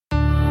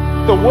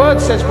The word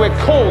says we're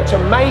called to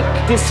make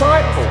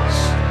disciples.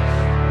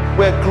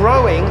 We're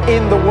growing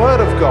in the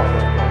word of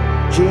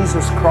God.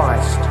 Jesus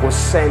Christ was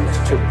sent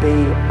to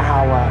be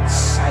our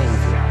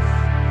Savior.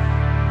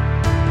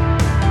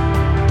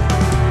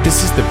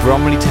 This is the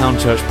Bromley Town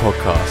Church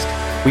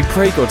podcast. We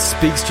pray God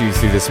speaks to you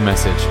through this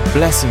message,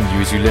 blessing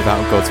you as you live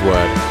out God's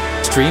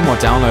word. Stream or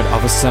download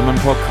other sermon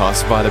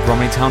podcasts via the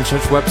Bromley Town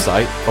Church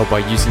website or by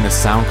using the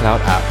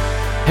SoundCloud app.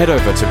 Head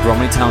over to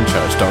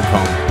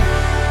bromleytownchurch.com.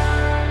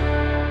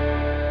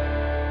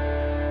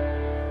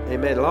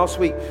 Amen. Last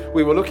week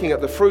we were looking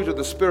at the fruit of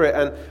the Spirit,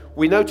 and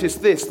we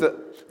noticed this,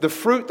 that the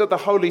fruit that the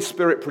Holy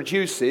Spirit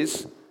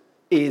produces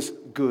is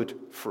good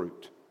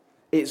fruit.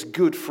 It's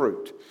good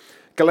fruit.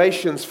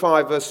 Galatians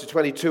 5 verses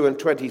 22 and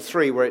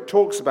 23, where it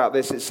talks about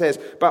this, it says,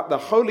 "But the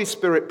Holy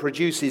Spirit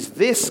produces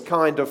this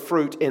kind of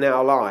fruit in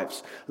our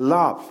lives: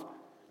 love,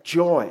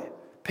 joy,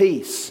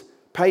 peace,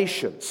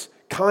 patience,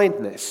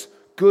 kindness,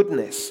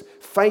 goodness,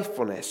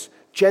 faithfulness,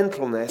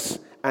 gentleness,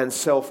 and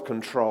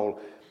self-control.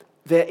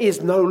 There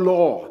is no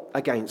law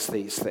against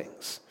these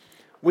things."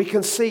 We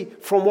can see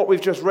from what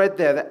we've just read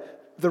there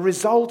that the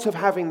result of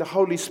having the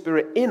Holy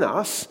Spirit in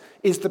us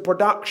is the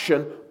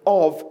production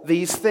of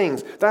these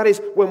things. That is,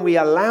 when we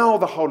allow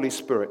the Holy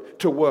Spirit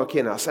to work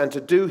in us and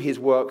to do his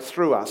work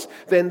through us,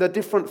 then the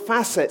different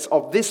facets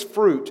of this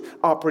fruit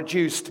are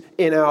produced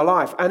in our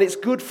life. And it's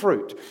good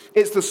fruit.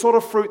 It's the sort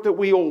of fruit that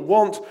we all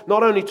want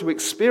not only to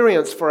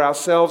experience for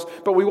ourselves,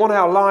 but we want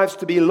our lives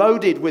to be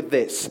loaded with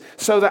this,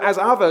 so that as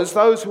others,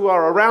 those who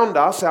are around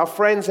us, our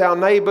friends, our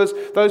neighbors,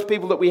 those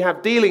people that we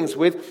have dealings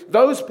with,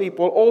 those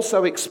people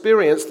also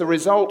experience the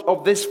result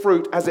of this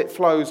fruit as it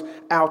flows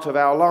out of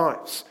our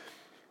lives.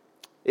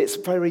 It's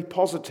very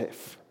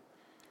positive.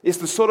 It's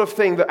the sort of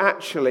thing that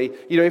actually,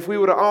 if we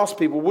were to ask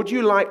people, would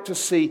you like to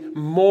see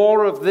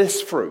more of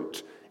this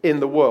fruit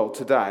in the world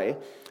today?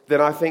 Then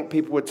I think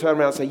people would turn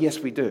around and say, yes,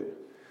 we do.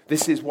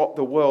 This is what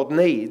the world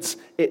needs.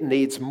 It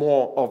needs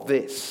more of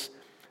this.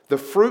 The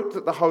fruit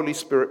that the Holy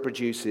Spirit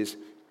produces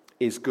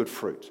is good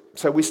fruit.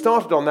 So we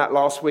started on that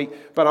last week,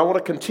 but I want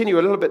to continue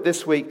a little bit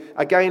this week,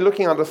 again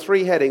looking under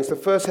three headings. The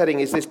first heading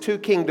is this: two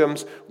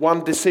kingdoms,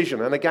 one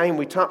decision. And again,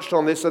 we touched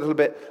on this a little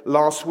bit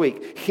last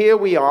week. Here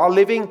we are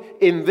living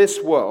in this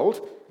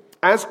world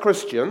as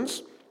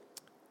Christians,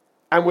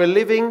 and we're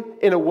living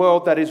in a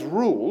world that is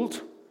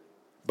ruled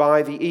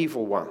by the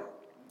evil one.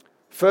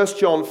 1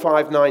 John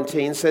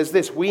 5:19 says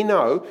this: "We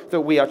know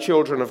that we are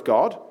children of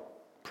God,"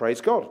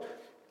 praise God,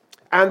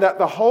 "and that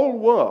the whole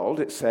world,"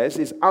 it says,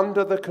 "is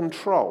under the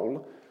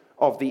control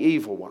of the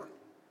evil one."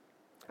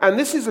 And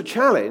this is a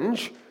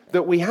challenge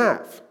that we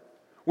have.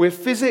 We're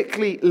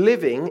physically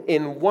living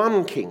in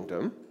one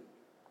kingdom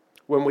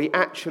when we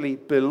actually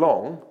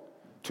belong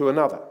to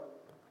another.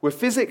 We're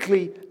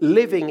physically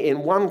living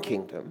in one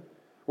kingdom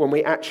when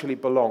we actually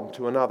belong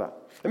to another.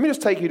 Let me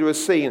just take you to a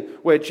scene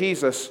where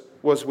Jesus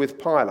was with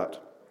Pilate.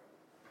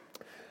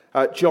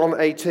 John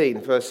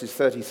 18, verses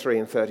 33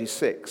 and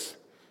 36.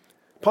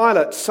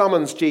 Pilate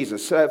summons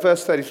Jesus.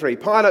 Verse 33.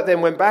 Pilate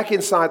then went back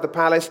inside the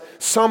palace,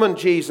 summoned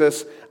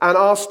Jesus, and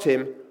asked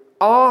him,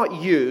 "Are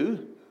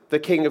you the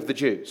king of the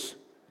Jews?"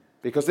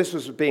 Because this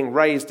was being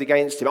raised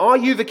against him. Are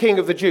you the king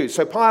of the Jews?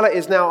 So Pilate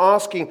is now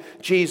asking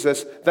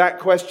Jesus that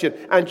question.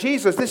 And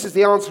Jesus, this is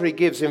the answer he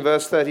gives in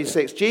verse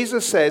 36.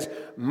 Jesus says,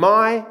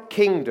 "My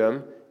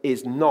kingdom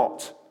is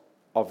not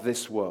of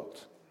this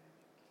world."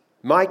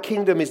 My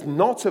kingdom is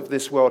not of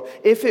this world.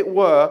 If it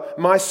were,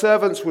 my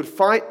servants would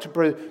fight to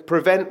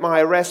prevent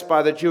my arrest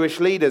by the Jewish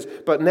leaders.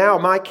 But now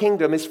my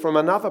kingdom is from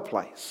another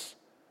place.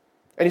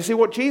 And you see,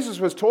 what Jesus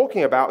was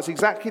talking about is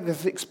exactly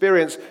this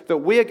experience that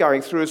we're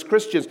going through as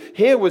Christians.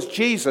 Here was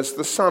Jesus,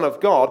 the Son of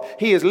God.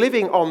 He is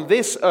living on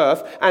this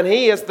earth, and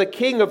he, as the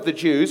King of the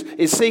Jews,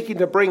 is seeking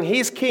to bring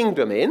his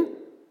kingdom in.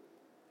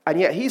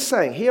 And yet he's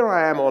saying, here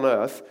I am on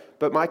earth,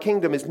 but my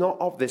kingdom is not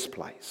of this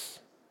place.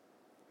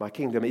 My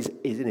kingdom is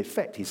in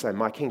effect, he's saying,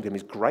 my kingdom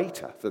is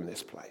greater than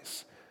this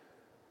place.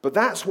 But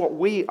that's what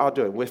we are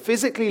doing. We're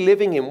physically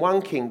living in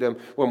one kingdom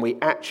when we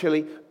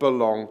actually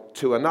belong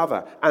to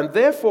another. And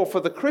therefore, for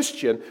the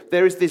Christian,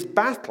 there is this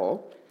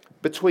battle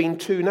between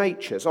two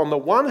natures. On the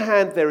one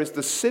hand, there is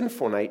the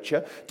sinful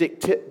nature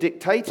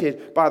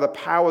dictated by the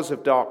powers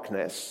of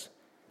darkness.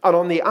 And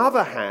on the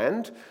other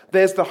hand,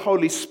 there's the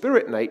Holy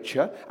Spirit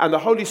nature, and the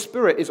Holy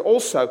Spirit is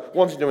also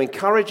wanting to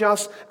encourage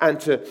us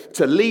and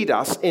to lead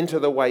us into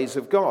the ways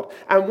of God.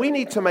 And we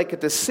need to make a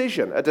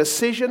decision. A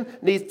decision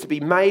needs to be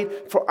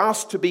made for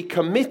us to be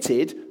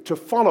committed to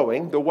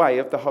following the way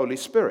of the Holy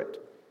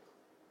Spirit.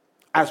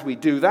 As we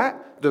do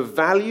that, the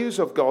values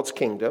of God's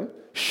kingdom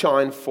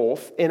shine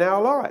forth in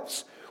our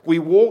lives. We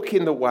walk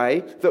in the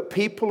way that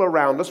people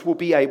around us will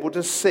be able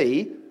to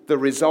see the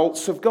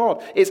results of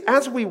God. It's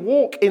as we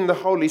walk in the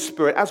Holy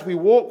Spirit, as we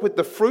walk with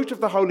the fruit of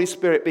the Holy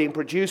Spirit being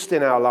produced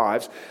in our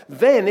lives,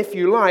 then, if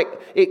you like,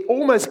 it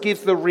almost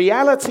gives the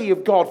reality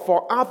of God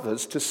for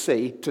others to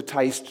see, to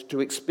taste,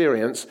 to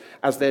experience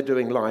as they're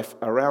doing life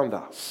around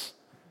us.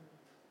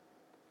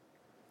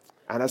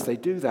 And as they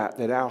do that,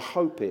 then our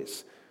hope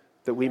is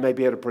that we may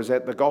be able to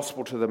present the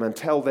gospel to them and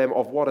tell them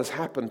of what has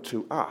happened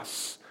to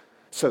us,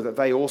 so that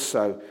they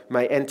also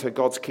may enter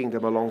God's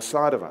kingdom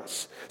alongside of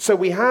us. So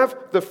we have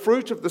the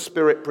fruit of the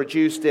Spirit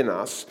produced in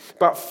us,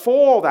 but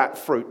for that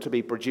fruit to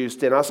be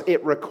produced in us,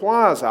 it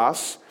requires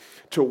us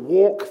to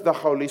walk the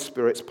Holy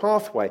Spirit's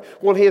pathway.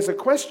 Well, here's a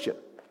question.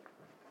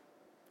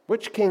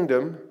 Which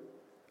kingdom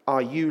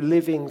are you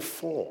living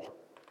for?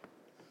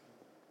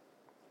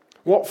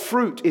 What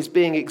fruit is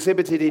being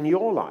exhibited in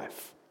your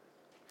life?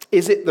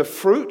 Is it the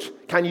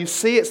fruit? Can you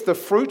see it's the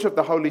fruit of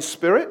the Holy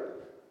Spirit?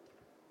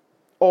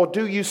 Or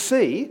do you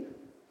see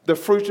the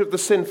fruit of the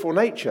sinful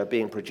nature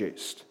being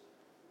produced?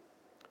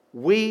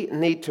 We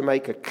need to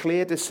make a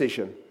clear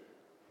decision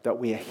that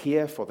we are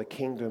here for the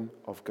kingdom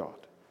of God.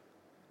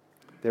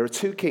 There are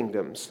two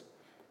kingdoms,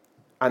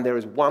 and there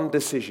is one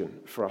decision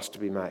for us to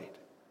be made.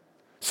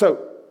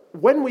 So,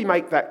 when we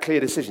make that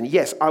clear decision,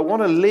 yes, I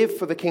want to live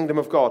for the kingdom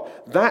of God,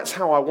 that's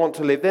how I want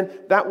to live, then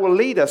that will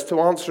lead us to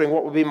answering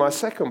what would be my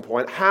second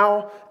point,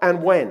 how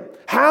and when.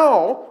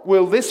 How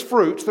will this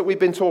fruit that we've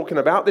been talking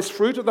about, this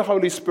fruit of the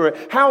Holy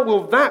Spirit, how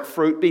will that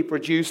fruit be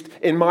produced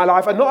in my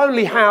life? And not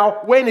only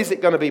how, when is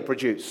it going to be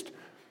produced?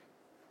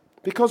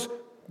 Because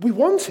we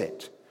want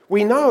it.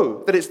 We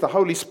know that it's the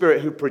Holy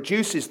Spirit who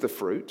produces the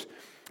fruit.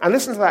 And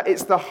listen to that,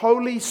 it's the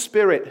Holy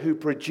Spirit who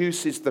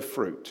produces the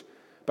fruit,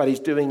 but he's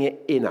doing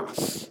it in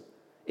us.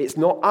 It's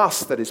not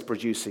us that is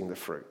producing the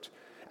fruit.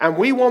 And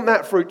we want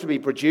that fruit to be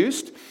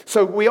produced.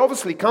 So we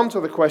obviously come to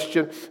the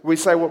question, we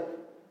say, well,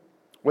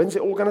 when's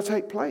it all going to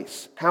take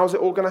place? How's it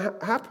all going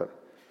to happen?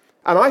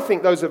 And I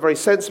think those are very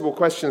sensible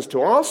questions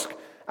to ask,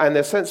 and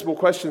they're sensible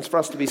questions for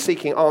us to be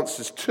seeking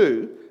answers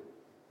to.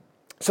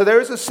 So there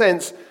is a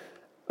sense,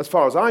 as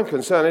far as I'm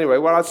concerned anyway,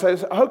 where I'd say,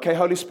 okay,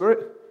 Holy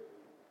Spirit,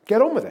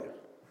 get on with it.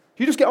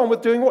 You just get on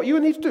with doing what you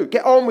need to do.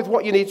 Get on with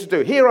what you need to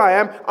do. Here I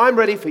am. I'm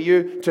ready for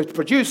you to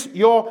produce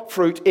your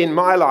fruit in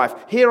my life.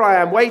 Here I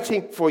am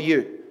waiting for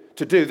you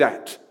to do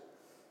that.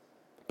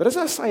 But as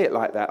I say it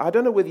like that, I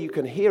don't know whether you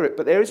can hear it,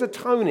 but there is a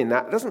tone in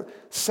that. It doesn't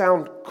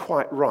sound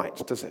quite right,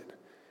 does it?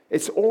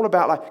 It's all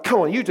about like,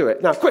 come on, you do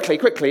it. Now,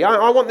 quickly.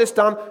 I want this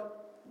done.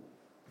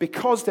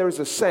 Because there is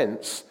a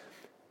sense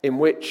in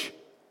which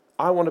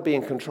I want to be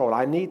in control.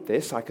 I need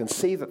this. I can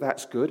see that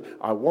that's good.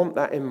 I want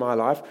that in my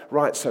life.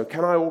 Right, so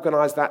can I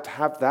organize that to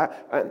have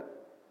that? And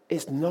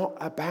it's not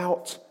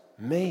about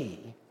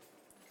me.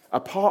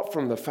 Apart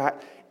from the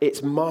fact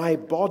it's my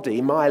body,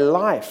 my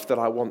life that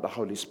I want the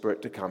Holy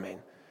Spirit to come in.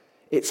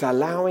 It's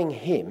allowing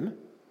him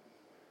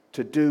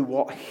to do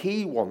what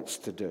he wants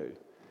to do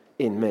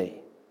in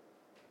me.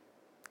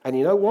 And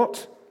you know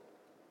what?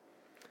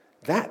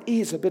 That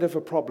is a bit of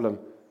a problem.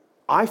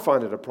 I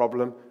find it a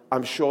problem.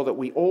 I'm sure that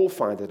we all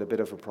find it a bit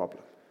of a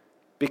problem.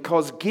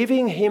 Because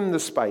giving him the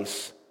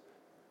space,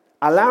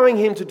 allowing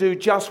him to do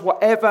just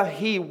whatever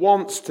he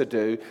wants to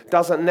do,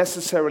 doesn't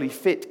necessarily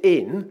fit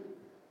in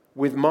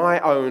with my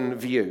own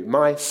view,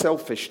 my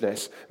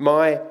selfishness,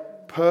 my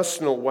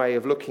personal way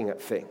of looking at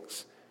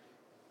things.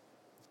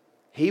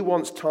 He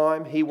wants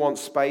time, he wants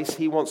space,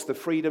 he wants the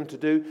freedom to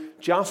do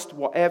just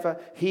whatever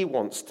he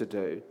wants to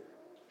do.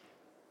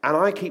 And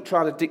I keep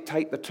trying to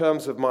dictate the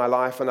terms of my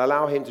life and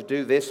allow him to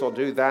do this or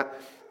do that.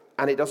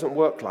 And it doesn't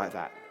work like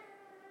that.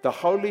 The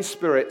Holy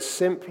Spirit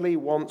simply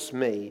wants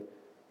me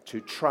to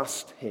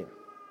trust him.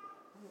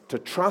 To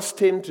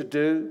trust him to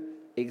do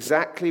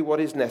exactly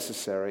what is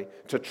necessary.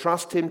 To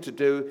trust him to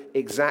do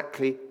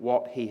exactly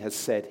what he has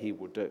said he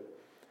will do.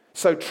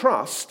 So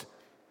trust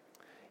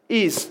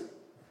is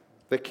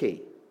the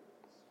key.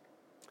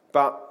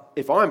 But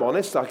if I'm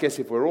honest, I guess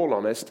if we're all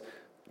honest,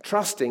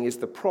 trusting is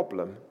the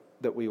problem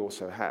that we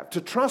also have.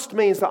 To trust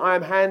means that I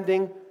am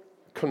handing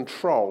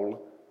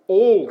control,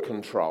 all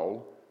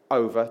control,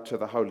 over to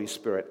the Holy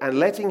Spirit and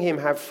letting him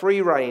have free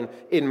rein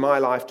in my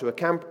life to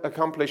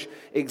accomplish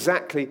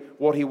exactly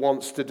what he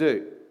wants to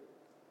do.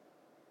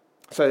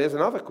 So there's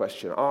another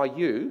question.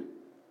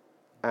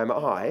 Am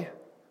I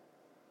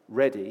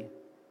ready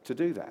to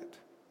do that?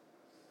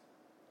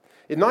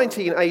 In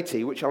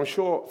 1980, which I'm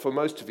sure for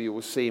most of you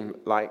will seem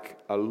like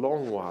a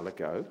long while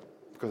ago,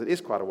 because it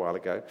is quite a while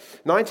ago,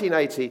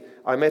 1980,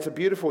 I met a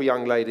beautiful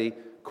young lady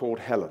called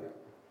Helen.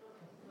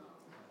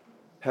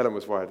 Helen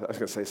was worried I was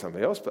going to say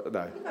something else, but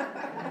no.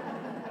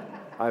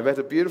 I met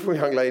a beautiful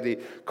young lady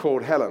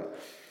called Helen.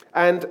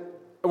 And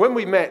when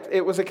we met,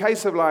 it was a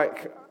case of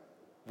it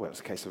was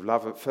a case of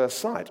love at first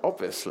sight,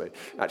 obviously.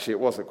 Actually,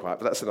 it wasn't quite,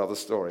 but that's another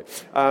story.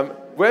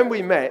 When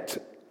we met,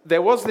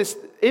 there was this,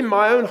 in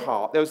my own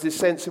heart, there was this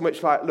sense in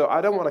which, look,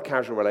 I don't want a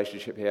casual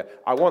relationship here.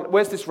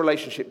 Where's this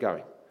relationship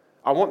going?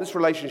 I want this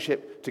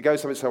relationship to go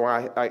somewhere. So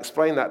I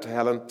explained that to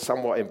Helen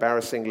somewhat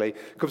embarrassingly,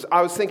 because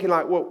I was thinking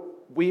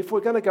if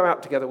we're going to go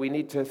out together, we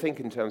need to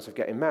think in terms of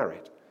getting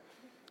married.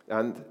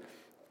 And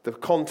the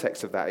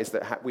context of that is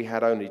that we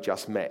had only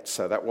just met,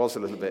 so that was a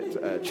little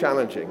bit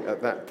challenging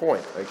at that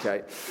point,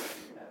 okay?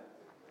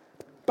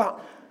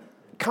 But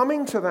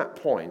coming to that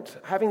point,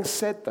 having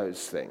said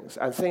those things,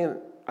 and thinking,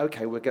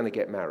 okay, we're going to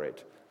get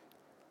married.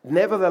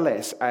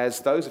 Nevertheless,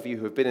 as those of you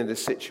who have been in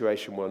this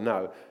situation will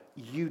know,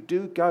 you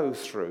do go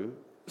through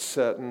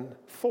certain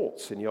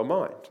thoughts in your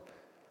mind.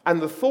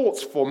 And the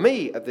thoughts for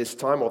me at this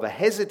time, or the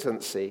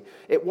hesitancy,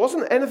 it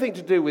wasn't anything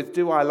to do with,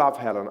 do I love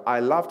Helen? I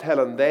loved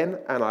Helen then,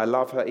 and I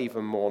love her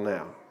even more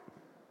now.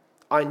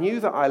 I knew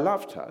that I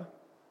loved her,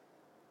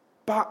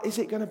 but is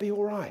it going to be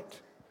all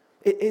right?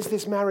 Is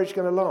this marriage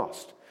going to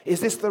last? Is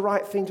this the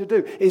right thing to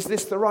do? Is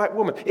this the right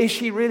woman? Is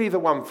she really the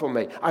one for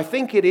me? I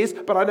think it is,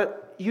 but I don't.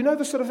 You know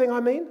the sort of thing I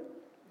mean?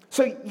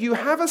 So you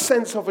have a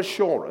sense of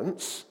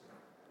assurance,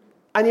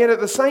 and yet at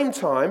the same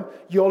time,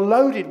 you're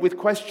loaded with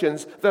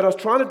questions that are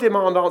trying to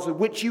demand answers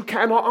which you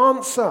cannot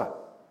answer.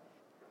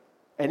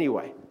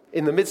 Anyway,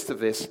 in the midst of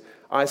this,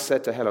 I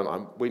said to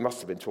Helen, we must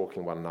have been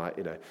talking one night,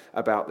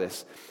 about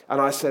this. And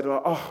I said,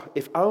 oh,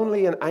 if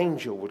only an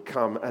angel would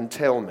come and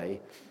tell me,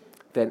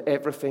 then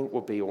everything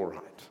will be all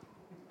right.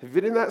 Have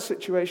you been in that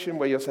situation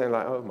where you're saying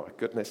like, oh my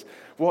goodness,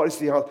 what is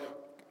the answer?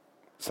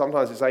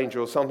 Sometimes it's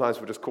angels, sometimes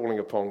we're just calling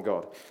upon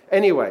God.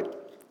 Anyway,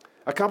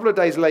 a couple of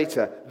days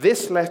later,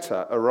 this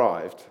letter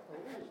arrived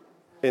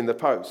in the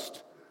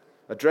post,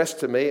 addressed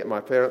to me at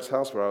my parents'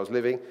 house where I was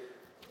living,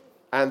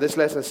 and this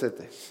letter said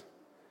this: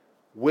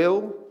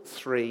 will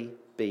 3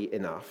 be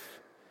enough?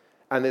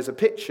 And there's a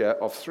picture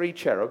of 3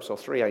 cherubs or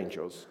 3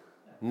 angels,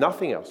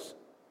 nothing else.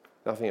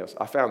 Nothing else.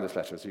 I found this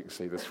letter, as you can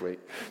see, this week,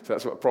 so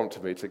that's what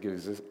prompted me to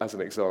give this as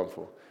an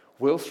example.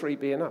 Will 3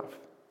 be enough?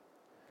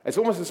 It's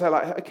almost to say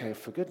like, okay,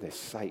 for goodness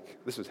sake,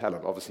 this was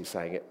Helen obviously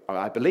saying it.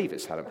 I believe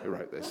it's Helen who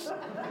wrote this.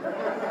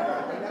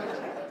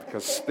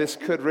 Because this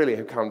could really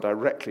have come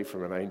directly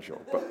from an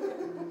angel. But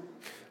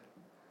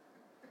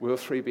will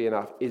 3 be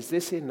enough? Is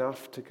this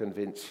enough to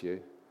convince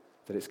you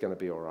that it's going to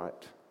be all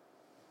right?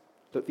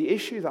 Look, the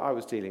issue that I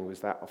was dealing with was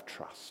that of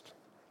trust.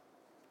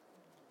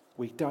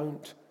 We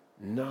don't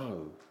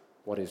know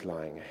what is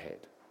lying ahead.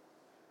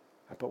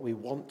 But we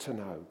want to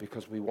know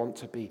because we want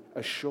to be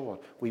assured.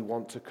 We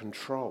want to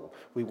control.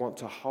 We want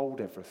to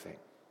hold everything.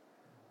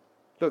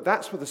 Look,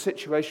 that's what the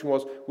situation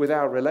was with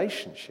our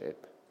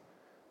relationship.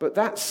 But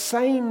that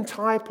same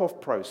type of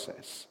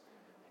process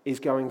is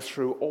going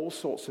through all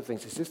sorts of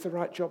things. Is this the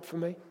right job for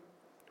me?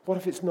 What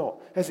if it's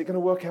not? Is it going to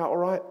work out all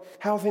right?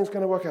 How are things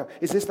going to work out?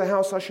 Is this the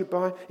house I should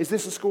buy? Is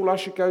this the school I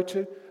should go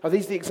to? Are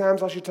these the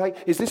exams I should take?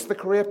 Is this the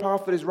career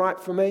path that is right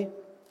for me?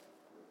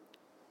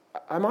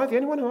 Am I the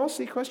only one who asks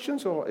these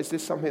questions, or is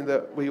this something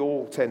that we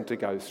all tend to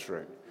go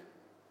through?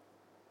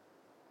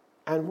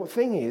 And the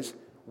thing is,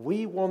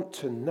 we want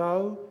to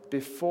know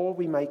before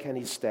we make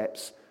any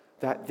steps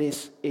that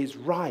this is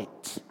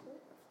right,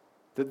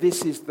 that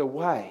this is the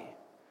way.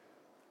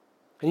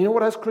 And you know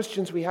what, as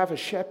Christians, we have a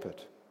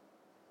shepherd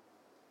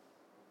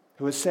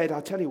who has said,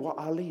 I'll tell you what,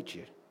 I'll lead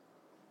you.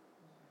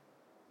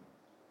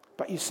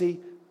 But you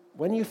see,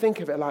 when you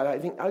think of it like that,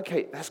 you think,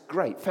 okay, that's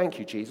great. Thank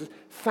you, Jesus.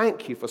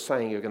 Thank you for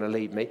saying you're going to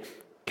lead me.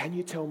 Can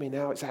you tell me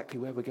now exactly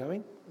where we're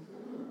going?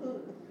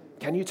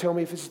 Can you tell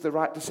me if this is the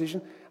right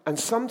decision? And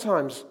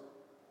sometimes,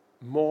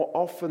 more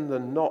often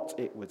than not,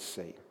 it would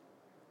seem,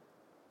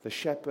 the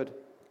shepherd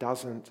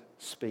doesn't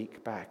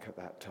speak back at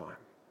that time.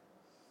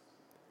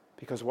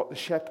 Because what the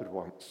shepherd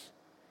wants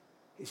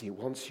is he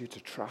wants you to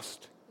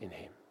trust in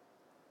him.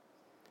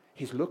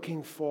 He's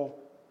looking for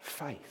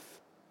faith.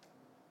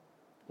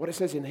 What it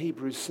says in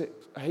Hebrews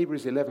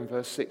 11,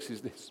 verse 6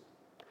 is this: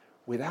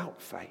 without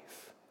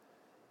faith,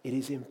 it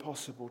is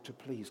impossible to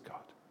please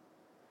God.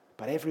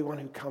 But everyone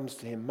who comes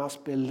to him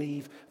must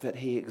believe that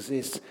he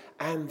exists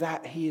and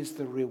that he is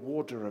the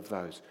rewarder of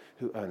those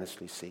who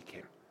earnestly seek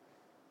him.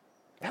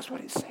 That's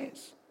what it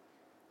says.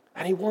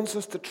 And he wants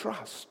us to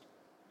trust.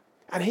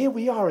 And here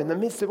we are in the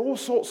midst of all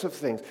sorts of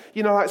things.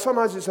 Like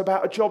sometimes it's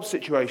about a job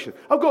situation.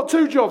 I've got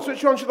 2 jobs.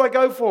 Which one should I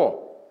go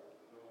for?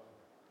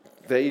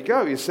 There you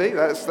go, you see,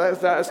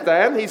 that's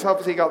Dan. He's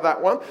obviously got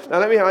that one. Now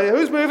let me hear,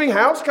 who's moving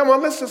house? Come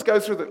on, let's just go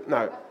through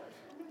no.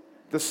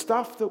 The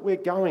stuff that we're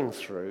going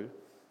through,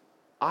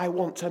 I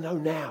want to know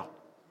now.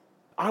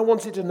 I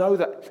wanted to know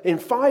that in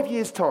 5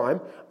 years'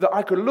 time, that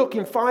I could look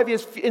in 5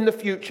 years in the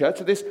future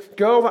to this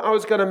girl that I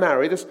was going to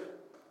marry, this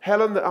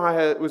Helen that I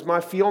had, was my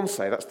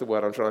fiancée, that's the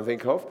word I'm trying to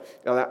think of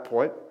at that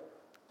point.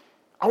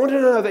 I wanted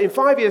to know that in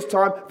 5 years'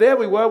 time, there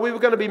we were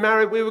going to be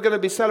married, we were going to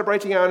be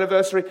celebrating our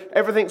anniversary,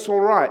 everything's all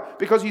right.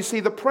 Because you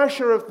see, the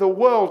pressure of the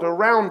world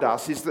around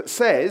us is that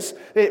says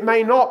it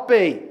may not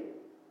be.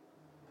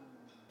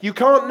 You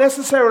can't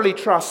necessarily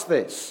trust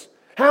this.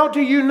 How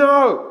do you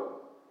know?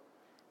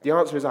 The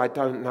answer is, I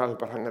don't know,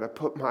 but I'm going to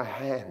put my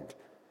hand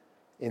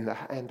in the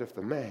hand of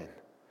the man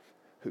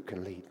who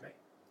can lead me.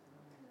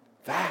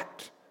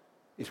 That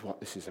is what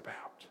this is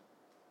about.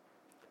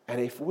 And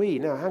if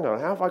now hang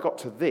on, how have I got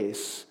to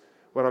this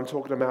when I'm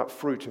talking about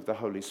fruit of the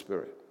Holy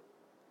Spirit?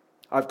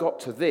 I've got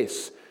to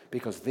this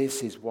because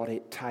this is what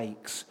it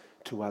takes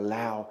to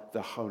allow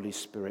the Holy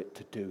Spirit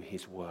to do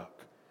his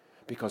work.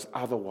 Because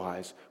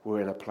otherwise,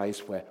 we're in a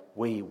place where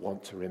we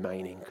want to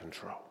remain in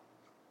control.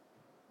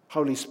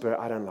 Holy Spirit,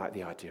 I don't like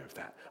the idea of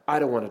that. I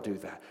don't want to do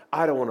that.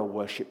 I don't want to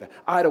worship that.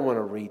 I don't want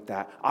to read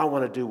that. I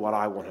want to do what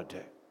I want to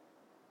do.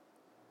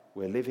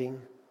 We're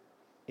living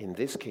in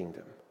this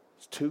kingdom.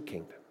 It's 2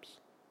 kingdoms.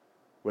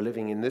 We're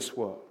living in this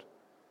world.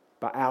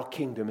 But our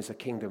kingdom is a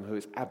kingdom who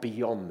is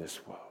beyond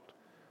this world.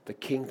 The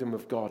kingdom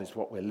of God is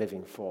what we're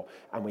living for.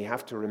 And we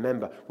have to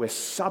remember we're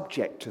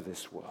subject to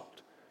this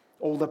world.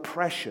 All the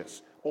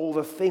pressures, all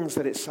the things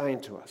that it's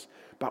saying to us.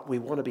 But we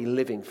want to be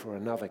living for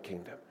another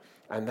kingdom.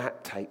 And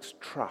that takes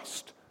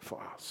trust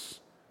for us.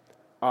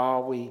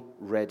 Are we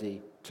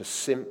ready to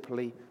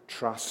simply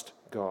trust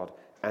God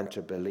and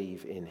to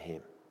believe in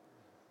him?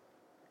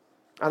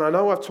 And I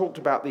know I've talked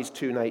about these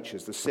two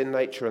natures, the sin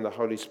nature and the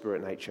Holy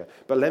Spirit nature.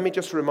 But let me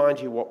just remind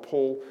you what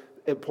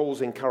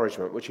Paul's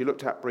encouragement, which he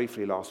looked at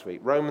briefly last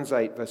week. Romans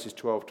 8, verses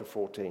 12 to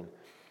 14,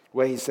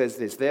 where he says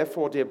this,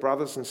 "Therefore, dear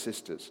brothers and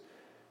sisters,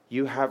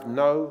 you have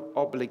no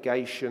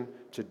obligation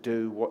to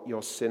do what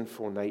your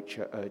sinful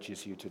nature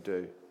urges you to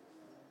do."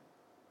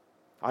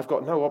 I've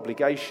got no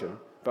obligation,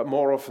 but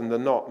more often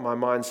than not, my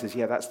mind says,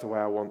 yeah, that's the way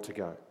I want to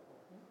go.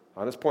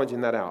 I'm just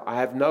pointing that out. I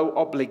have no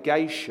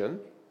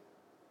obligation,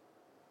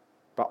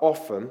 but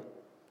often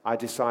I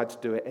decide to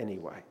do it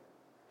anyway.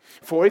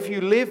 "For if you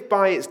live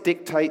by its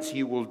dictates,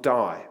 you will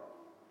die.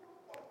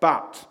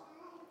 But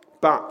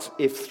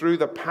if through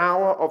the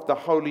power of the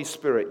Holy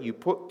Spirit you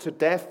put to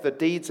death the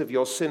deeds of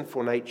your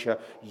sinful nature,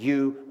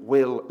 you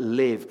will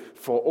live.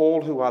 For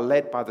all who are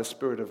led by the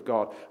Spirit of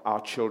God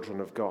are children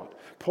of God."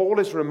 Paul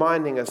is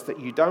reminding us that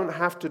you don't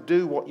have to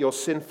do what your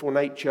sinful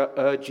nature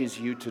urges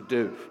you to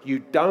do. You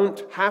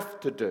don't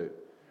have to do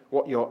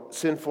what your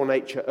sinful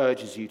nature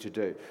urges you to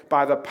do.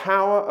 By the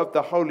power of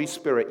the Holy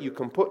Spirit, you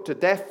can put to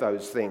death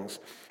those things,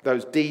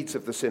 those deeds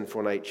of the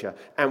sinful nature,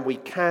 and we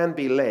can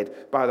be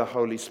led by the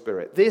Holy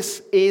Spirit.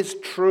 This is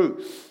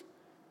truth.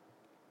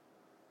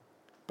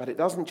 But it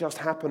doesn't just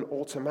happen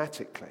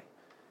automatically.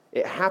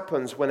 It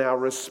happens when our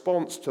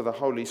response to the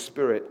Holy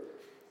Spirit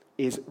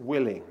is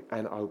willing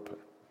and open.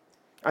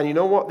 And you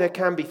know what? There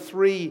can be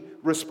three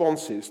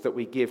responses that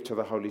we give to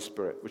the Holy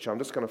Spirit, which I'm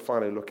just going to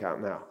finally look at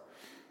now.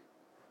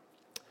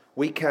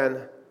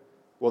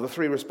 The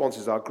three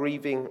responses are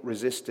grieving,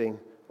 resisting,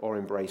 or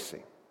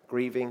embracing.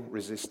 Grieving,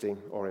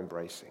 resisting, or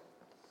embracing.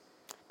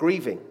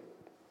 Grieving.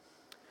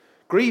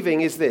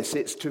 Grieving is this: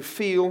 it's to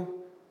feel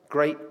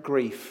great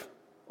grief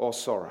or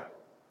sorrow.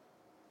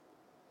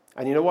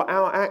 And you know what?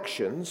 Our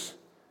actions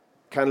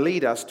can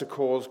lead us to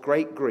cause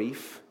great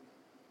grief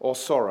or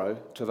sorrow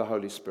to the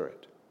Holy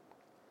Spirit.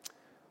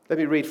 Let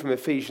me read from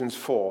Ephesians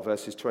 4,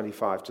 verses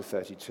 25 to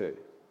 32,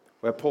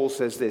 where Paul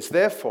says this: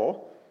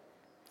 "Therefore,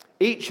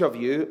 each of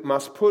you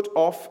must put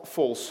off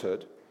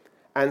falsehood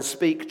and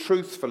speak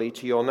truthfully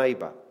to your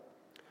neighbor.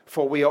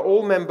 For we are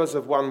all members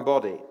of one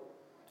body.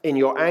 In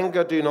your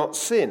anger do not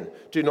sin.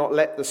 Do not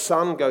let the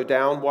sun go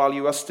down while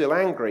you are still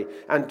angry,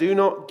 and do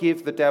not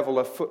give the devil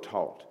a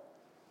foothold.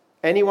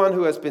 Anyone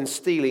who has been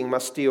stealing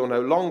must steal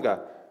no longer,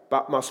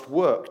 but must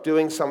work,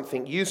 doing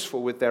something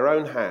useful with their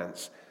own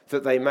hands,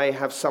 that they may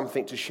have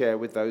something to share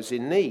with those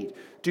in need.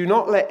 Do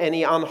not let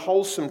any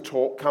unwholesome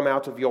talk come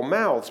out of your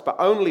mouths, but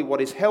only what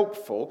is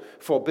helpful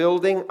for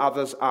building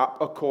others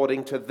up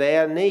according to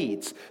their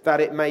needs,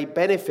 that it may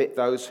benefit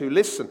those who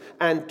listen.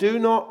 And do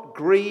not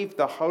grieve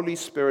the Holy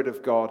Spirit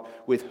of God,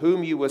 with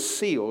whom you were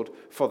sealed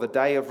for the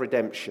day of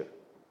redemption.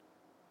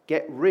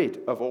 Get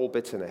rid of all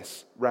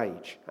bitterness,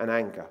 rage and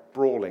anger,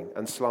 brawling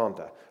and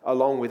slander,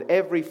 along with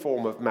every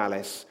form of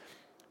malice.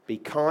 Be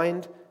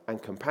kind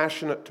and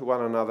compassionate to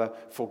one another,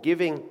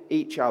 forgiving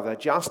each other,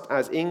 just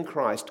as in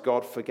Christ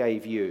God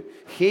forgave you.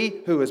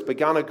 He who has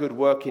begun a good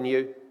work in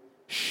you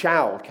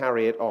shall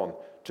carry it on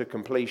to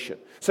completion."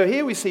 So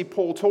here we see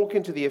Paul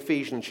talking to the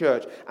Ephesian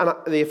church and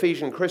the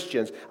Ephesian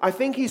Christians. I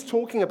think he's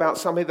talking about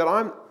something that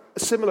I'm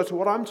similar to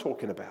what I'm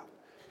talking about.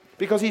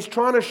 Because he's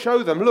trying to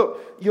show them,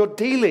 look, you're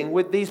dealing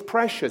with these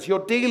pressures.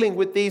 You're dealing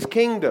with these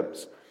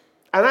kingdoms.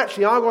 And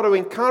actually, I want to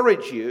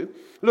encourage you,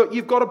 look,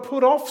 you've got to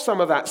put off some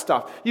of that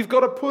stuff. You've got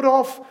to put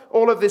off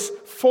all of this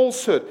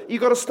falsehood. You've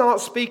got to start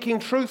speaking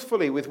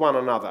truthfully with one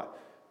another.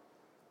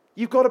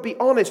 You've got to be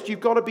honest. You've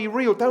got to be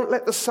real. Don't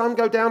let the sun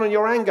go down on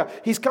your anger.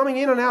 He's coming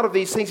in and out of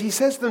these things. He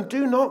says to them,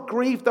 do not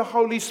grieve the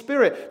Holy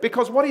Spirit.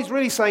 Because what he's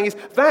really saying is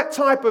that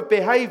type of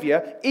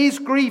behavior is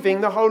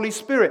grieving the Holy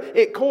Spirit.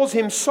 It causes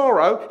him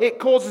sorrow. It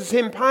causes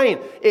him pain.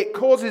 It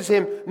causes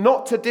him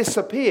not to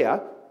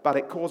disappear, but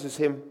it causes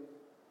him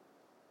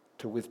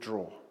to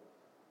withdraw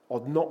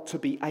or not to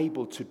be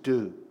able to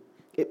do.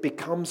 It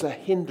becomes a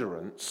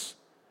hindrance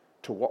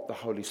to what the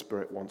Holy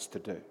Spirit wants to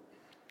do,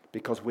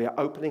 because we are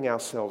opening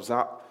ourselves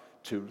up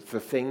to the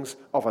things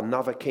of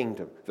another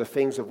kingdom, the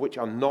things of which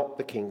are not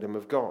the kingdom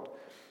of God.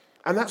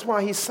 And that's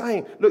why he's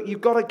saying, look, you've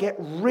got to get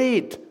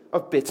rid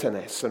of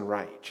bitterness and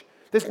rage.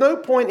 There's no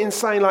point in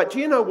saying, like, do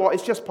you know what?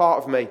 It's just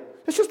part of me.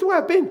 It's just the way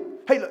I've been.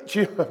 Hey,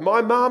 look,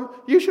 my mum,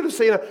 you should have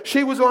seen her.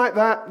 She was like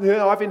that.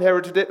 Yeah, I've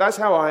inherited it. That's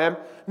how I am.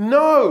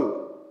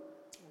 No.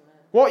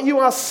 What you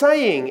are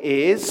saying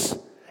is,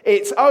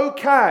 it's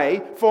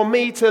okay for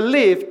me to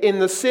live in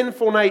the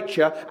sinful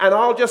nature, and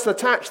I'll just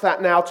attach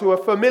that now to a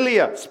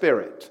familiar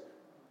spirit.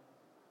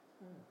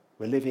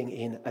 We're living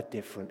in a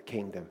different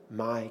kingdom.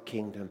 My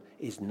kingdom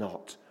is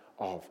not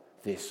of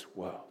this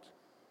world,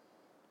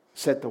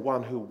 said the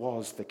one who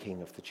was the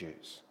King of the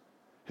Jews.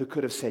 who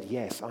could have said,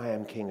 yes, I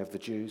am King of the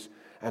Jews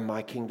and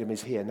my kingdom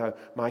is here. No,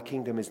 my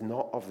kingdom is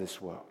not of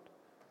this world.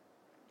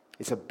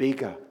 It's a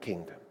bigger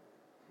kingdom.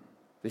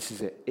 This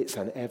is it. It's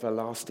an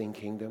everlasting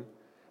kingdom,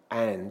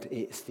 and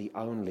it's the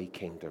only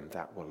kingdom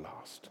that will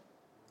last.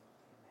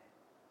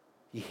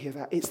 You hear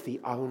that? It's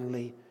the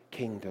only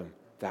kingdom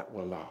that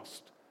will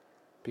last.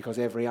 Because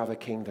every other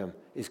kingdom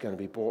is going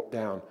to be brought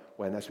down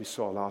when, as we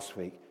saw last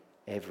week,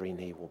 every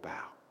knee will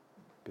bow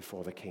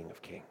before the King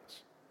of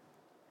Kings.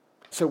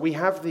 So we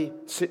have the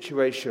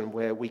situation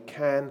where we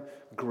can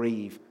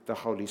grieve the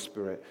Holy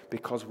Spirit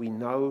because we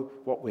know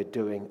what we're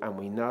doing and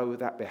we know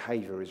that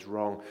behavior is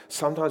wrong.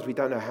 Sometimes we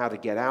don't know how to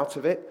get out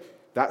of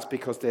it. That's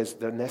because there's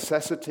the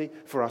necessity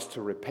for us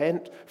to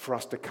repent, for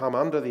us to come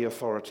under the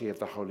authority of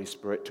the Holy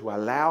Spirit, to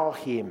allow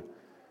Him.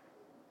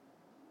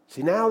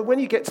 See, now when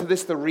you get to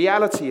this, the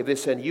reality of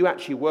this, and you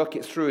actually work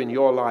it through in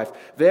your life,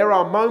 there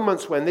are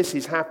moments when this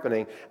is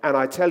happening, and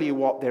I tell you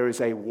what, there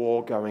is a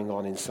war going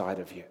on inside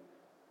of you.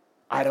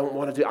 I don't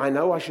want to do, I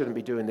know I shouldn't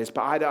be doing this,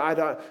 but I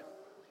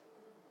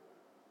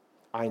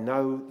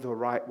know the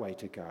right way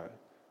to go,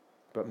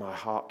 but my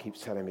heart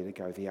keeps telling me to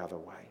go the other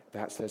way.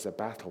 There's a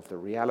battle. The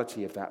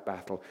reality of that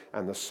battle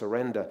and the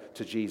surrender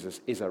to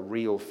Jesus is a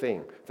real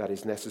thing that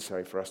is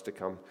necessary for us to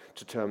come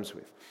to terms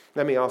with.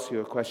 Let me ask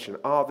you a question.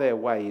 Are there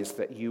ways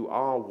that you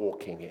are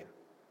walking in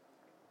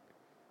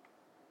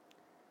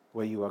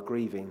where you are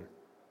grieving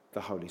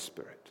the Holy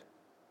Spirit?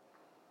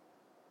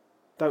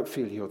 Don't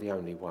feel you're the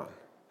only one,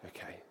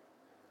 okay?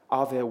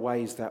 Are there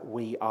ways that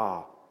we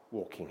are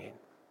walking in?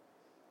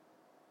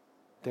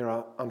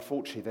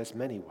 Unfortunately, there's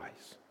many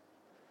ways.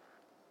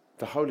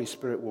 The Holy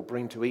Spirit will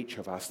bring to each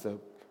of us the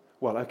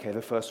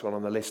first one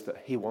on the list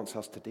that He wants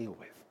us to deal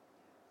with.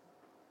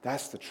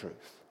 That's the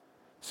truth.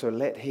 So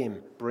let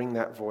Him bring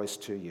that voice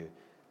to you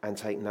and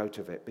take note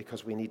of it,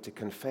 because we need to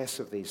confess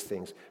of these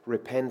things,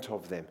 repent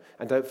of them.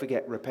 And don't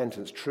forget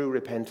repentance. True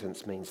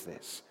repentance means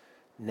this: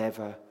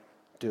 never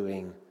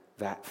doing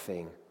that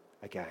thing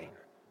again.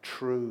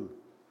 True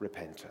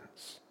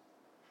repentance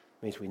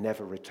means we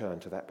never return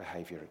to that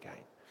behavior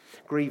again.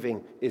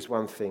 Grieving is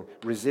one thing.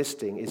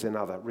 Resisting is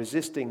another.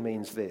 Resisting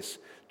means this: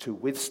 to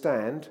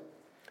withstand,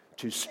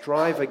 to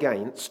strive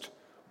against,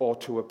 or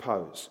to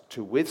oppose.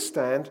 To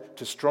withstand,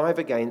 to strive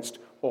against,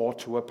 or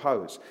to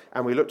oppose.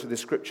 And we looked at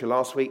this scripture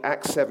last week,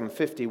 Acts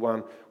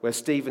 7:51, where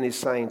Stephen is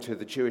saying to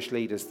the Jewish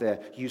leaders there,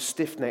 you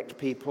stiff-necked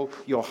people,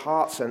 your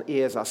hearts and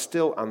ears are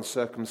still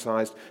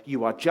uncircumcised.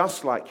 You are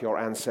just like your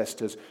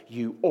ancestors.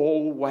 You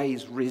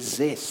always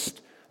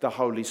resist the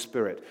Holy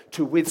Spirit.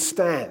 To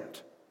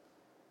withstand,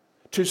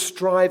 to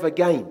strive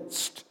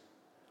against,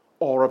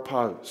 or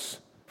oppose.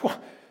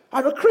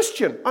 I'm a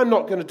Christian. I'm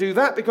not going to do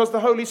that because the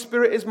Holy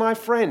Spirit is my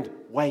friend.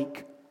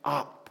 Wake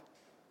up.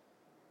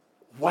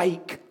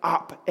 Wake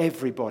up,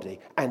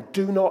 everybody, and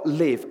do not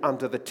live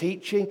under the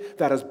teaching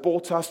that has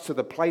brought us to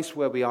the place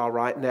where we are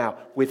right now,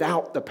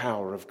 without the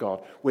power of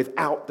God,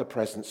 without the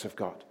presence of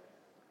God.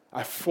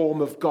 A form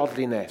of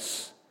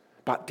godliness,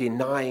 but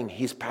denying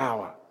His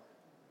power.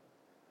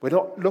 We're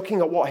not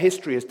looking at what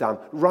history has done.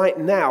 Right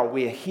now,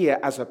 we are here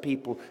as a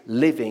people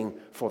living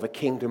for the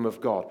kingdom of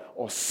God,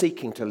 or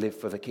seeking to live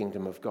for the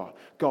kingdom of God.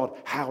 God,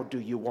 how do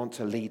you want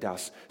to lead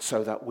us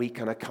so that we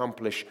can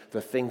accomplish the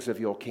things of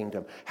your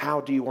kingdom? How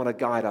do you want to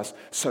guide us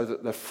so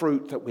that the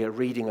fruit that we're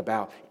reading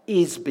about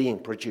is being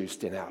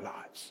produced in our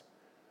lives?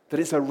 That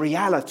it's a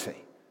reality,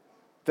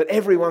 that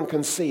everyone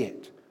can see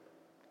it.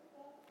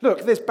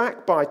 Look, there's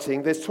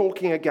backbiting, there's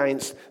talking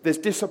against, there's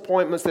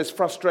disappointments, there's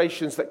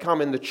frustrations that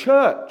come in the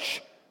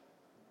church,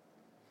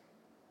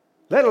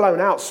 let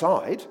alone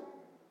outside.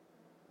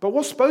 But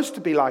what's supposed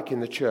to be like in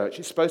the church?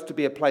 It's supposed to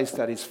be a place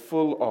that is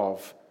full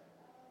of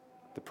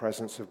the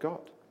presence of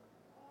God.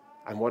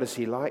 And what is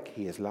He like?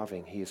 He is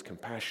loving, He is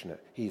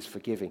compassionate, He is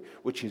forgiving,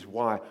 which is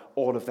why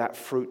all of that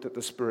fruit that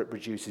the Spirit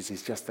produces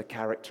is just the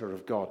character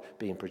of God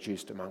being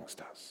produced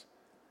amongst us.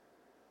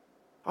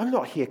 I'm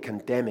not here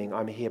condemning,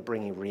 I'm here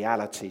bringing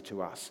reality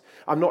to us.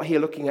 I'm not here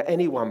looking at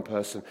any one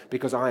person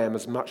because I am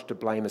as much to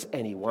blame as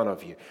any one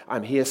of you.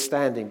 I'm here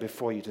standing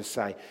before you to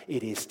say,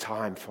 it is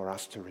time for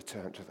us to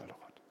return to the Lord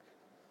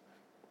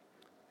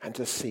and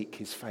to seek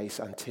His face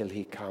until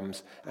He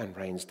comes and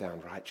rains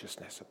down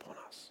righteousness upon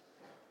us.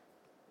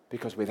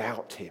 Because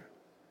without Him,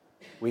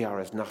 we are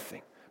as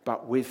nothing.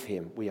 But with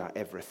Him, we are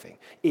everything.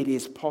 It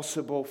is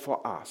possible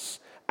for us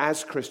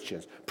as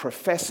Christians,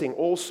 professing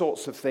all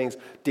sorts of things,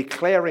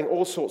 declaring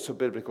all sorts of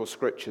biblical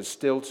scriptures,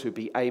 still to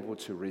be able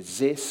to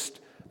resist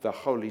the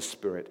Holy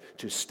Spirit,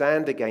 to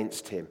stand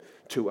against Him,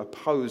 to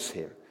oppose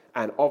Him.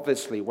 And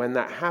obviously, when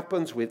that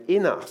happens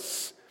within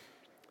us,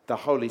 the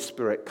Holy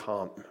Spirit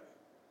can't.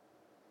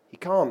 He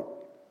can't.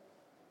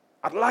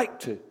 I'd like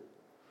to,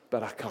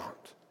 but I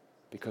can't,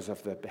 because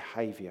of the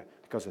behavior,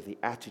 because of the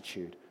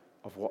attitude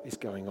of what is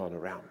going on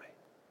around me.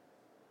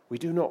 We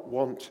do not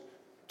want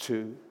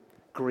to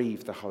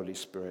grieve the Holy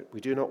Spirit.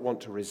 We do not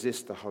want to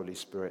resist the Holy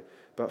Spirit.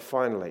 But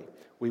finally,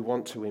 we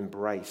want to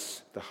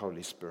embrace the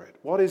Holy Spirit.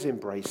 What is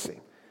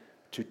embracing?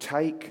 To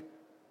take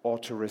or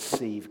to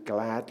receive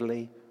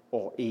gladly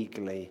or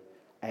eagerly,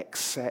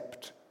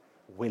 accept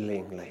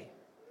willingly.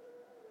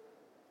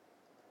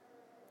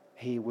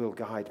 He will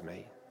guide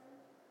me.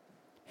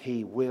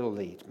 He will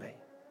lead me.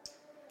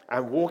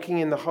 And walking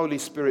in the Holy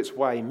Spirit's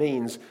way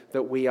means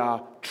that we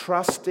are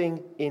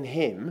trusting in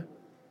Him,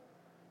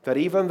 that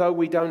even though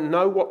we don't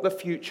know what the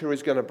future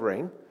is going to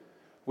bring,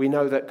 we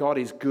know that God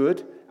is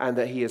good and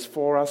that He is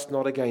for us,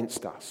 not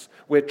against us.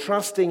 We're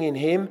trusting in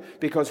Him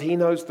because He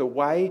knows the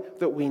way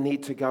that we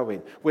need to go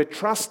in. We're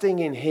trusting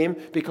in Him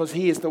because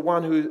He is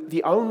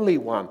the only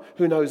one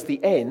who knows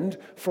the end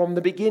from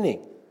the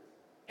beginning.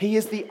 He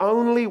is the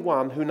only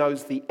one who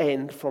knows the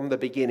end from the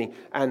beginning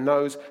and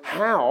knows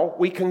how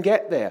we can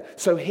get there.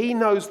 So He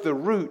knows the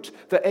route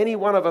that any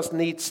one of us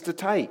needs to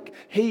take.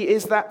 He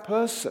is that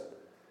person.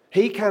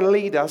 He can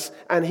lead us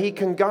and He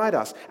can guide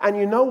us. And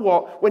you know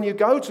what? When you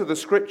go to the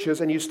Scriptures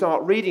and you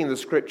start reading the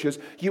Scriptures,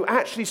 you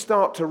actually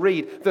start to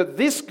read that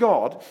this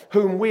God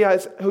who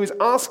is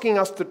asking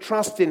us to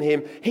trust in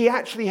Him, He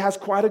actually has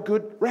quite a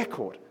good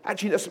record.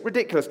 Actually, that's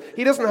ridiculous.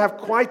 He doesn't have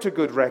quite a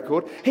good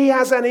record. He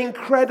has an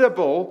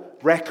incredible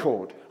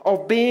record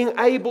of being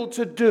able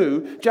to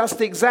do just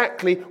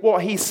exactly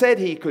what He said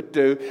He could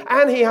do.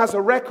 And He has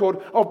a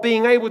record of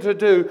being able to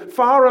do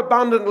far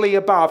abundantly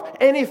above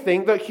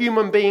anything that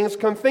human beings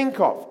can think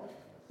of.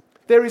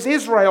 There is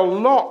Israel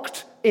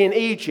locked in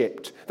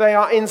Egypt. They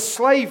are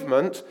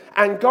enslavement,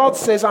 and God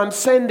says, I'm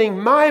sending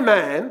my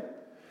man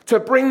to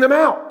bring them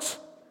out.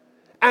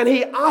 And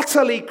He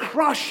utterly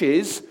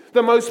crushes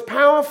the most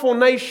powerful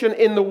nation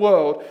in the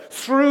world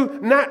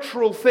through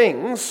natural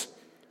things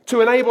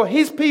to enable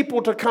His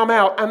people to come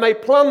out, and they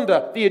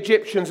plunder the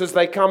Egyptians as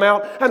they come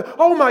out. And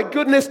oh my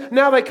goodness,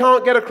 now they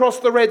can't get across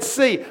the Red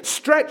Sea.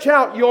 Stretch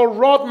out your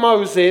rod,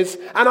 Moses,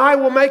 and I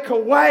will make a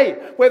way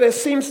where there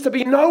seems to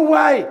be no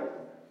way.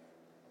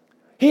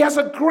 He has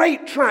a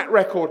great track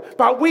record,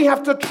 but we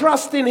have to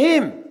trust in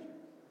Him.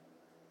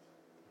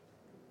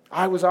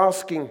 I was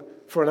asking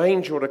for an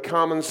angel to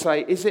come and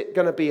say, is it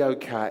going to be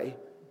okay?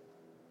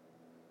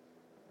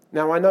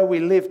 Now I know we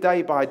live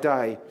day by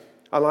day,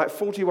 and like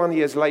 41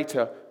 years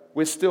later,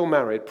 we're still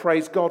married.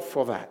 Praise God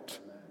for that.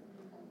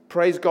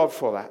 Praise God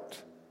for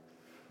that.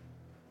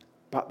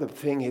 But the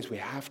thing is, we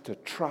have to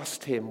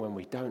trust Him when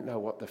we don't know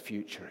what the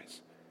future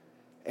is.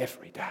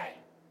 Every day.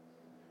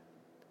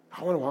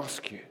 I want to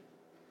ask you,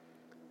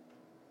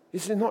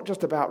 this is not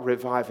just about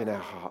reviving our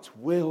hearts.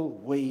 Will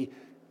we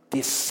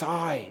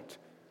decide,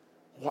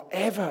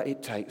 whatever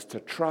it takes, to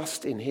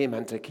trust in Him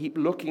and to keep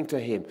looking to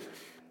Him?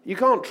 You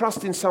can't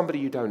trust in somebody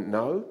you don't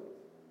know.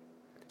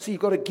 So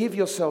you've got to give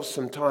yourself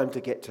some time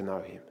to get to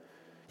know Him.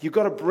 You've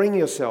got to bring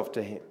yourself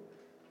to Him.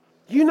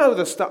 You know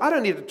the stuff. I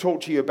don't need to talk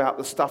to you about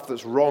the stuff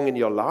that's wrong in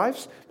your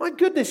lives. My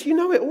goodness, you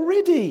know it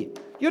already.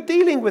 You're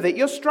dealing with it.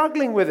 You're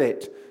struggling with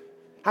it.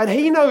 And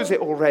He knows it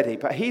already,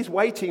 but He's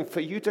waiting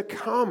for you to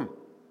come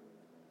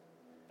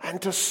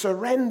and to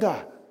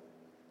surrender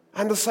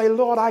and to say,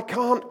 Lord, I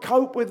can't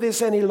cope with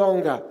this any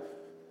longer.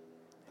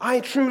 I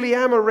truly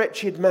am a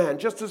wretched man,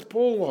 just as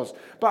Paul was.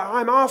 But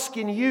I'm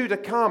asking you to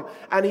come.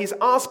 And He's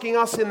asking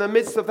us in the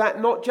midst of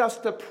that not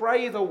just to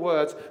pray the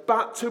words,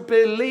 but to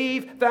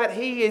believe that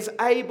He is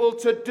able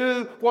to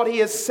do what He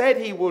has said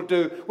He will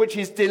do, which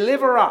is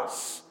deliver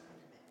us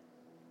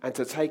and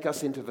to take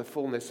us into the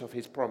fullness of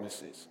His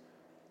promises,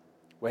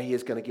 where He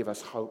is going to give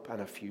us hope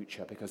and a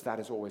future, because that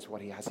is always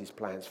what He has His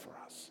plans for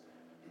us.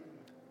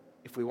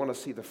 If we want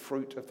to see the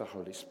fruit of the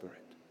Holy Spirit.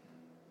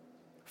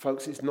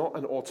 Folks, it's not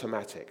an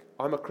automatic.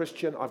 I'm a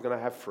Christian, I'm going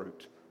to have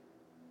fruit.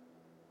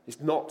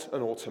 It's not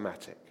an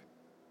automatic.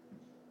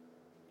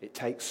 It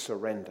takes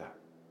surrender.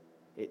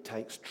 It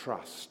takes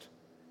trust.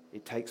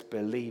 It takes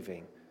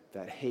believing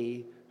that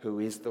He who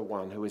is the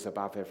one who is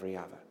above every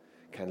other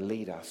can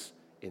lead us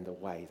in the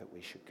way that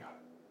we should go.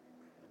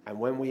 And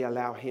when we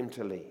allow Him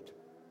to lead,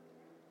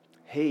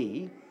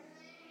 He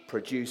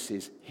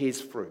produces His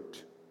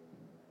fruit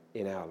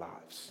in our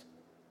lives.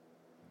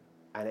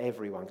 And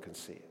everyone can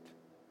see it.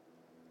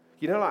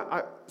 You know,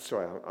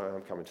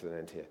 I'm coming to the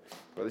end here,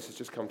 but this has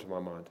just come to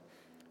my mind.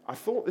 I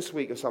thought this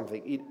week of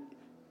something.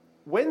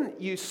 When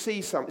you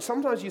see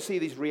sometimes you see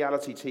these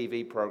reality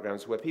TV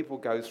programs where people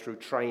go through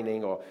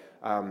training or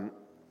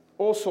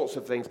all sorts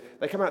of things.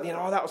 They come out,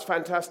 oh, that was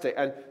fantastic.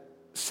 And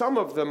some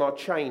of them are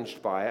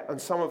changed by it, and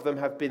some of them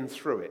have been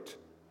through it.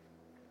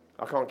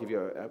 I can't give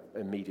you an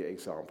immediate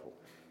example.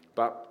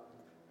 But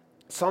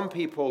some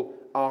people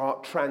are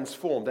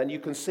transformed, and you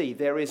can see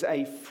there is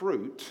a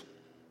fruit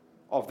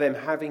of them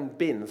having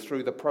been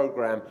through the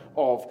program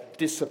of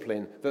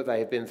discipline that they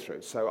have been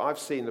through. So I've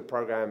seen the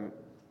program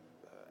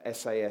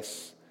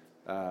SAS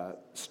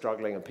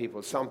struggling,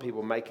 and some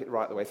people make it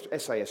right the way through.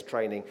 SAS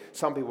training,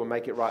 some people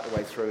make it right the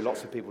way through.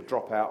 Lots of people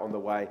drop out on the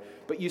way.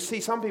 But you see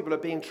some people are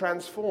being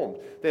transformed.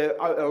 Their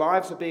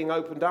lives are being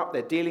opened up.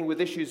 They're dealing with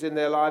issues in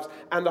their lives.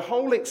 And the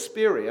whole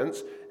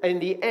experience, in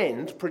the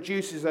end,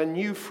 produces a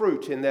new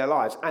fruit in their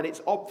lives. And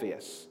it's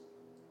obvious.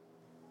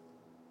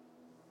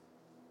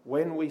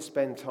 When we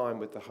spend time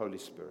with the Holy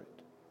Spirit,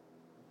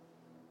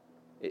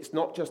 it's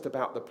not just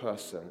about the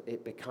person.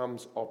 It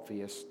becomes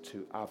obvious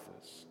to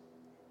others.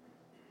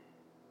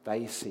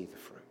 They see the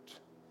fruit.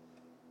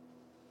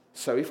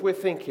 So if we're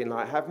thinking,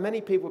 like, have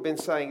many people been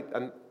saying,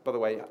 and by the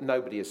way,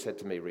 nobody has said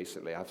to me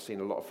recently, I've seen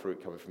a lot of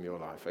fruit coming from your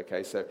life,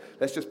 okay? So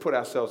let's just put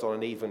ourselves on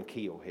an even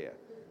keel here.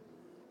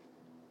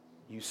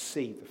 You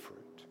see the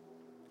fruit.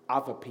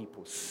 Other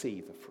people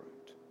see the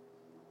fruit.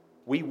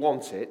 We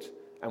want it,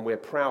 and we're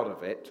proud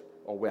of it,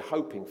 or we're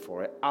hoping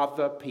for it.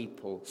 Other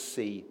people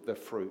see the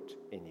fruit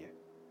in you.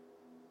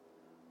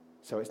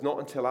 So it's not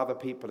until other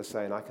people are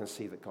saying, I can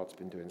see that God's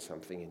been doing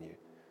something in you,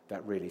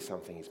 that really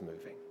something is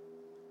moving.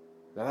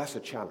 Now that's a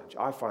challenge.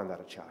 I find that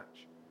a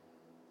challenge.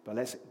 But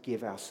let's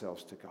give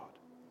ourselves to God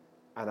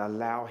and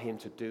allow him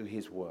to do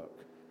his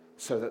work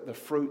so that the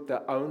fruit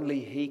that only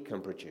he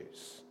can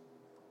produce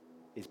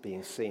is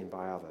being seen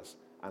by others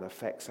and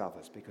affects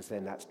others, because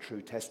then that's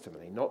true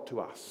testimony, not to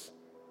us.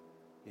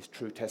 It's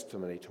true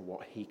testimony to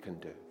what he can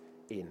do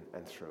in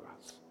and through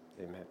us.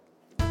 Amen.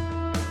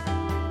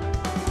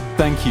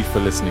 Thank you for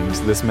listening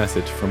to this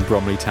message from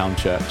Bromley Town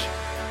Church.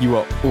 You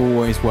are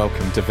always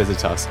welcome to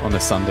visit us on a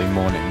Sunday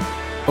morning,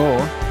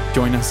 or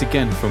join us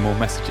again for more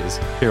messages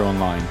here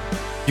online.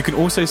 You can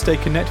also stay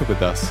connected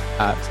with us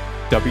at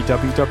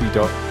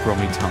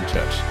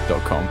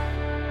www.bromleytownchurch.com.